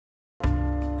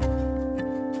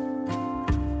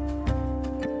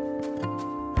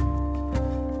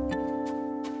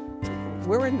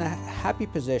we're in the happy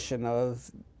position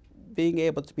of being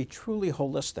able to be truly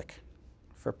holistic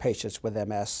for patients with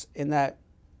MS, in that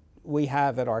we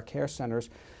have at our care centers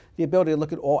the ability to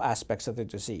look at all aspects of the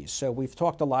disease. So we've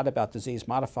talked a lot about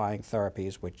disease-modifying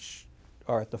therapies, which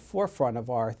are at the forefront of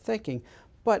our thinking.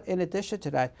 But in addition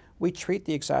to that, we treat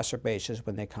the exacerbations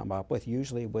when they come up,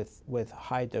 usually with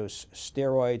high-dose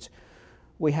steroids.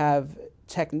 We have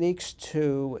techniques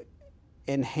to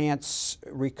enhance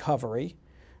recovery,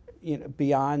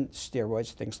 beyond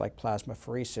steroids, things like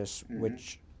plasmapheresis,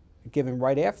 which given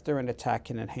right after an attack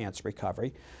can enhance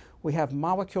recovery. We have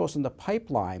molecules in the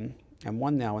pipeline, and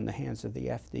one now in the hands of the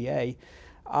FDA,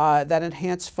 that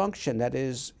enhance function, that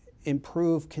is,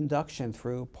 improve conduction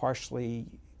through partially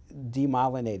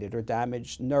demyelinated or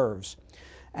damaged nerves.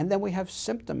 And then we have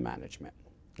symptom management.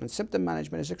 And symptom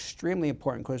management is extremely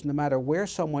important because no matter where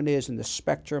someone is in the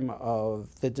spectrum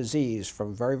of the disease,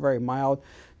 from very, very mild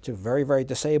to very, very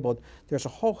disabled, there's a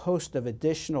whole host of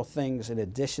additional things in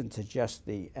addition to just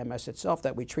the MS itself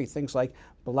that we treat, things like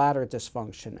bladder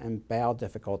dysfunction and bowel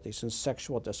difficulties and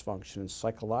sexual dysfunction and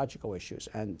psychological issues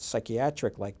and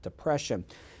psychiatric like depression,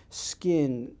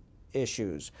 skin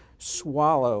issues,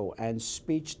 swallow and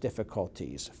speech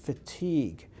difficulties,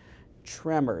 fatigue,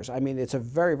 tremors. I mean, it's a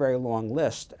very, very long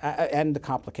list, and the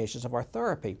complications of our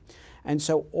therapy. And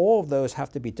so all of those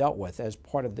have to be dealt with as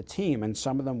part of the team, and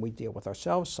some of them we deal with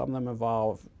ourselves, some of them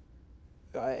involve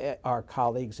our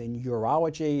colleagues in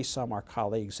urology, some our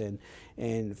colleagues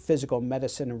in physical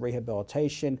medicine and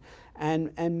rehabilitation,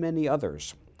 and many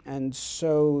others. And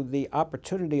so the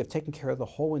opportunity of taking care of the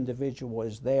whole individual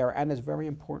is there, and is very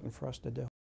important for us to do.